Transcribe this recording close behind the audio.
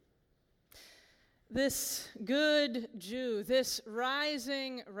This good Jew, this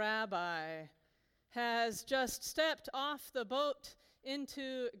rising rabbi, has just stepped off the boat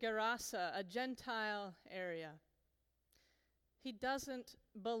into Gerasa, a Gentile area. He doesn't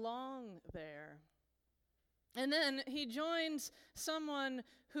belong there. And then he joins someone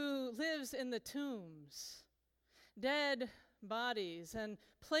who lives in the tombs. Dead bodies and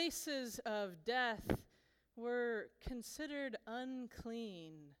places of death were considered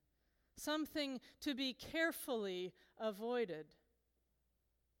unclean, something to be carefully avoided.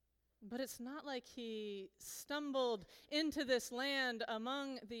 But it's not like he stumbled into this land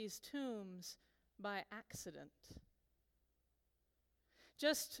among these tombs by accident.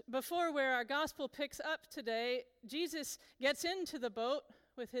 Just before where our gospel picks up today, Jesus gets into the boat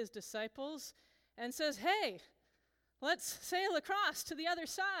with his disciples and says, "Hey, let's sail across to the other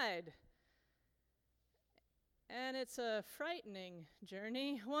side." And it's a frightening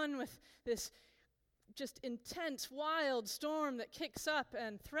journey, one with this just intense, wild storm that kicks up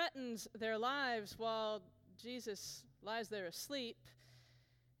and threatens their lives while Jesus lies there asleep,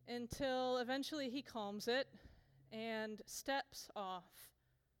 until eventually he calms it and steps off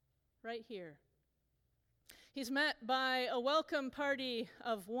right here. He's met by a welcome party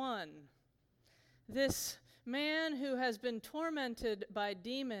of one. This man who has been tormented by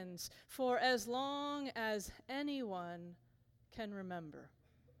demons for as long as anyone can remember.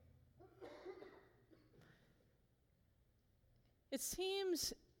 It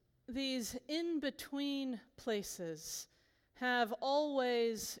seems these in-between places have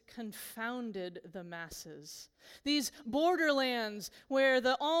always confounded the masses. These borderlands where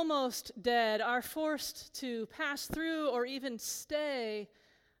the almost dead are forced to pass through or even stay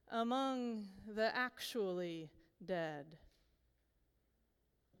among the actually dead.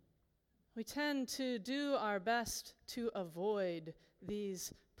 We tend to do our best to avoid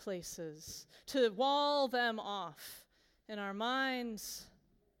these places, to wall them off in our minds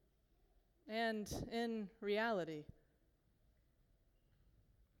and in reality.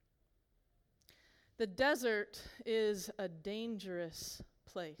 The desert is a dangerous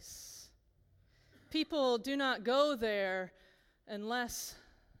place. People do not go there unless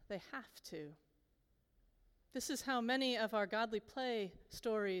they have to. This is how many of our godly play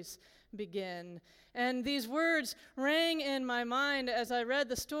stories begin. And these words rang in my mind as I read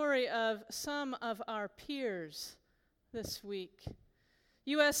the story of some of our peers this week.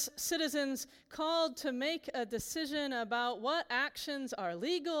 U.S. citizens called to make a decision about what actions are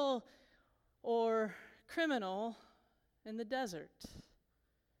legal or criminal in the desert,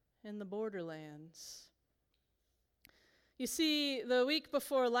 in the borderlands. You see, the week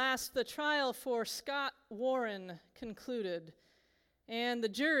before last, the trial for Scott Warren concluded, and the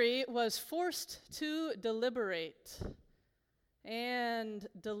jury was forced to deliberate and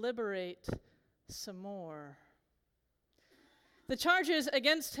deliberate some more. The charges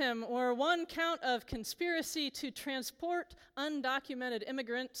against him were one count of conspiracy to transport undocumented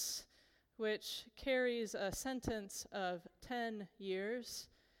immigrants, which carries a sentence of 10 years,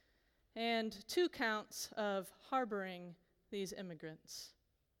 and 2 counts of harboring these immigrants.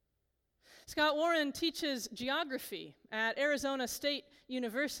 Scott Warren teaches geography at Arizona State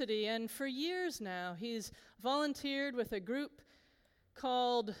University, and for years now he's volunteered with a group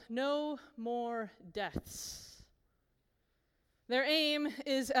called No More Deaths. Their aim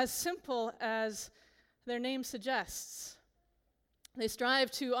is as simple as their name suggests. They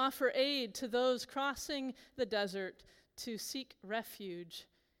strive to offer aid to those crossing the desert to seek refuge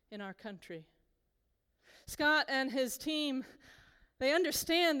in our country. Scott and his team, they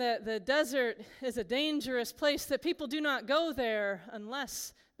understand that the desert is a dangerous place, that people do not go there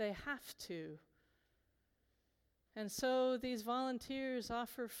unless they have to. And so these volunteers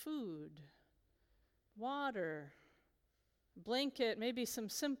offer food, water, blanket, maybe some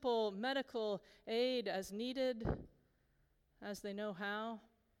simple medical aid as needed, as they know how.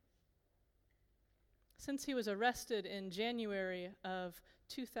 Since he was arrested in January of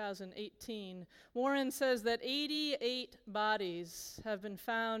 2018, Warren says that 88 bodies have been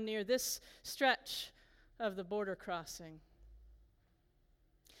found near this stretch of the border crossing.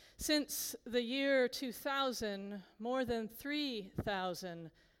 Since the year 2000, more than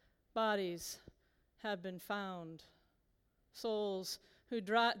 3,000 bodies have been found. Souls who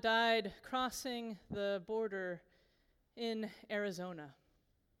died crossing the border in Arizona.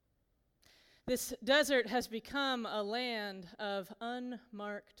 This desert has become a land of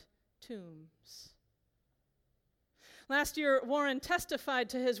unmarked tombs. Last year, Warren testified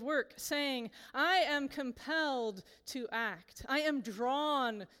to his work, saying, "I am compelled to act. I am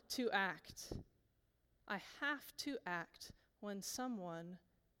drawn to act. I have to act when someone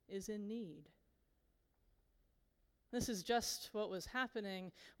is in need." This is just what was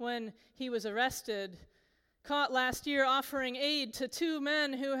happening when he was arrested, caught last year offering aid to two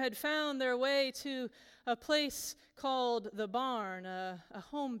men who had found their way to a place called the Barn, a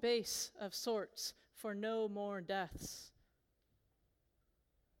home base of sorts for no more deaths.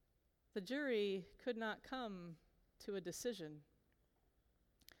 The jury could not come to a decision.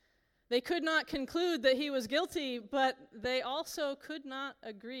 They could not conclude that he was guilty, but they also could not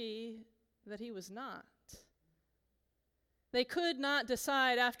agree that he was not. They could not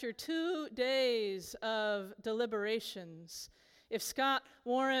decide after 2 days of deliberations if Scott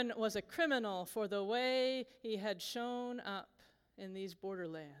Warren was a criminal for the way he had shown up in these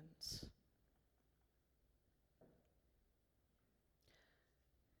borderlands.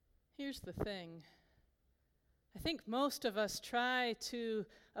 Here's the thing. I think most of us try to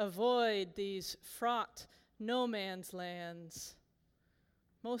avoid these fraught no man's lands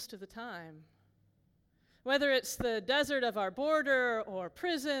most of the time. Whether it's the desert of our border or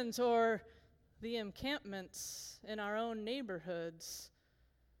prisons or the encampments in our own neighborhoods,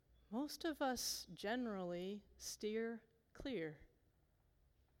 most of us generally steer clear.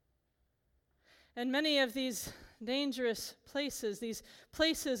 And many of these dangerous places, these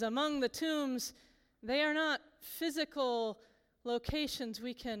places among the tombs, they are not physical locations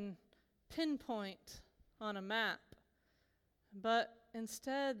we can pinpoint on a map, but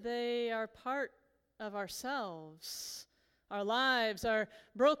instead they are part of ourselves, our lives, our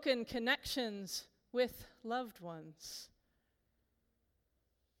broken connections with loved ones.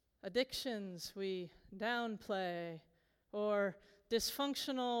 Addictions we downplay, or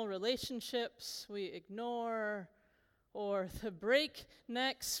dysfunctional relationships we ignore, or the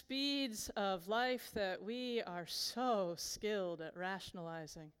breakneck speeds of life that we are so skilled at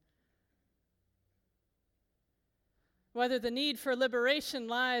rationalizing. Whether the need for liberation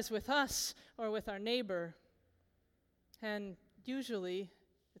lies with us or with our neighbor, and usually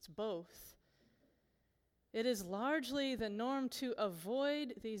it's both, it is largely the norm to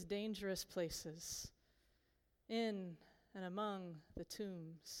avoid these dangerous places in and among the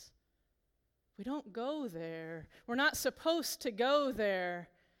tombs. We don't go there. We're not supposed to go there.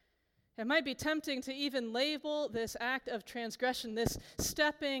 It might be tempting to even label this act of transgression, this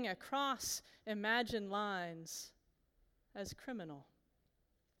stepping across imagined lines, as criminal.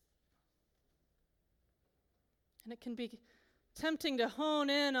 And it can be tempting to hone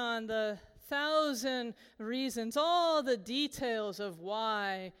in on the 1,000 reasons, all the details of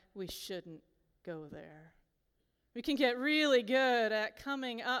why we shouldn't go there. We can get really good at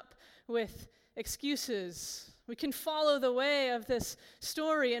coming up with excuses. We can follow the way of this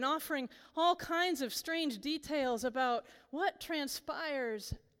story and offering all kinds of strange details about what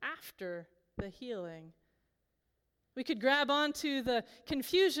transpires after the healing. We could grab onto the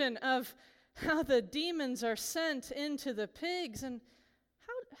confusion of how the demons are sent into the pigs, and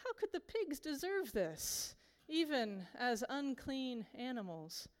how could the pigs deserve this, even as unclean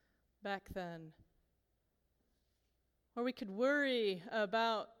animals back then? Or we could worry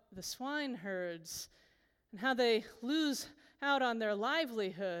about the swine herds and how they lose out on their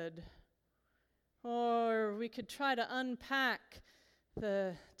livelihood. Or we could try to unpack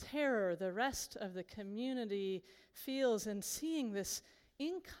the terror the rest of the community feels in seeing this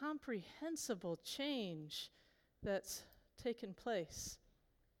incomprehensible change that's taken place.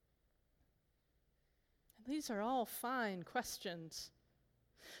 And these are all fine questions.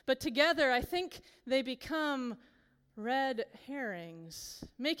 But together, I think they become red herrings,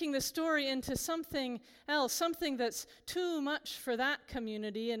 making the story into something else, something that's too much for that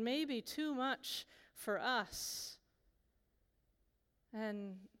community and maybe too much for us.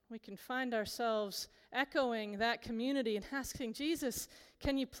 And we can find ourselves echoing that community and asking, Jesus,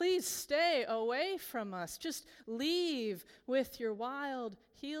 can you please stay away from us? Just leave with your wild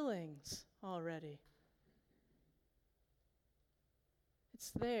healings already.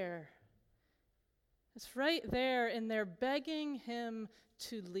 It's there. It's right there, and they're begging him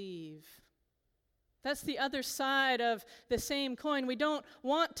to leave. That's the other side of the same coin. We don't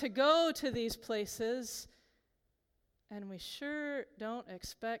want to go to these places, and we sure don't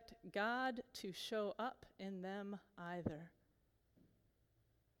expect God to show up in them either.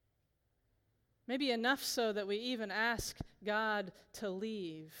 Maybe enough so that we even ask God to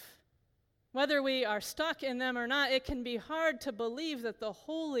leave. Whether we are stuck in them or not, it can be hard to believe that the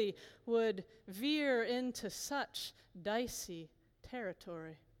holy would veer into such dicey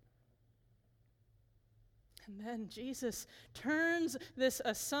territory. And then Jesus turns this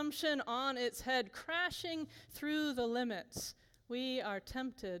assumption on its head, crashing through the limits we are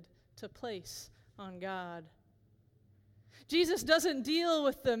tempted to place on God. Jesus doesn't deal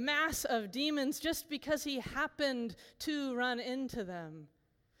with the mass of demons just because he happened to run into them.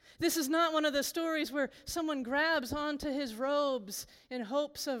 This is not one of the stories where someone grabs onto his robes in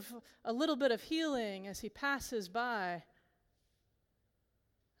hopes of a little bit of healing as he passes by.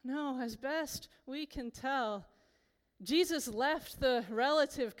 No, as best we can tell, Jesus left the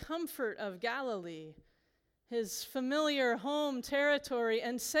relative comfort of Galilee, his familiar home territory,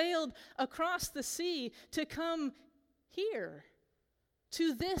 and sailed across the sea to come here,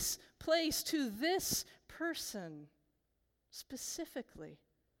 to this place, to this person specifically.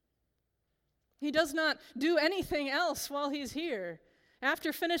 He does not do anything else while he's here.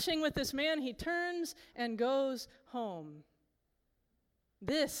 After finishing with this man, he turns and goes home.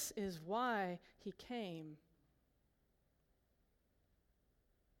 This is why he came.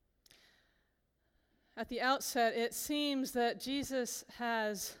 At the outset, it seems that Jesus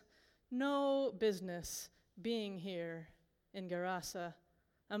has no business being here in Gerasa,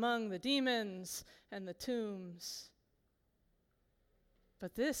 among the demons and the tombs.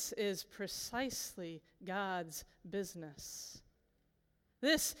 But this is precisely God's business.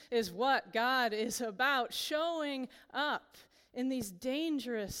 This is what God is about, showing up in these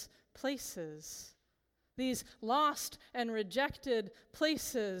dangerous places, these lost and rejected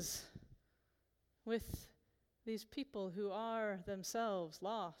places, with these people who are themselves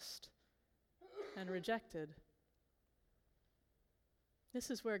lost and rejected.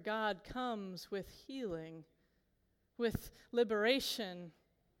 This is where God comes with healing, with liberation,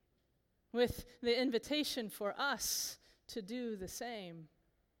 with the invitation for us to do the same.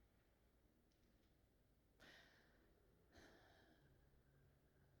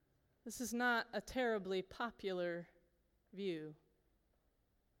 This is not a terribly popular view.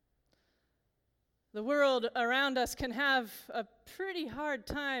 The world around us can have a pretty hard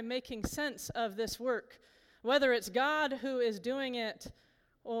time making sense of this work, whether it's God who is doing it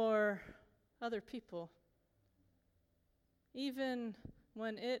or other people. Even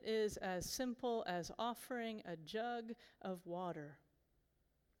when it is as simple as offering a jug of water,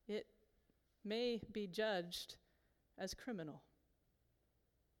 it may be judged as criminal.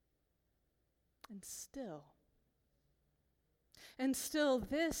 And still,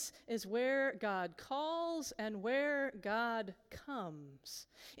 this is where God calls and where God comes,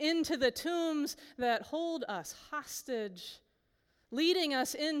 into the tombs that hold us hostage, leading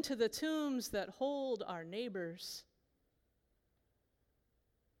us into the tombs that hold our neighbors.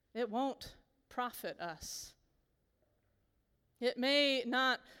 It won't profit us. It may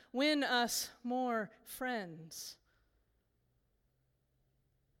not win us more friends.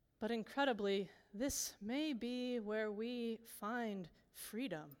 But incredibly, this may be where we find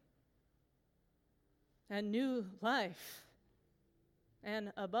freedom and new life.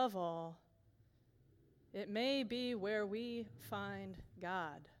 And above all, it may be where we find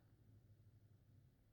God.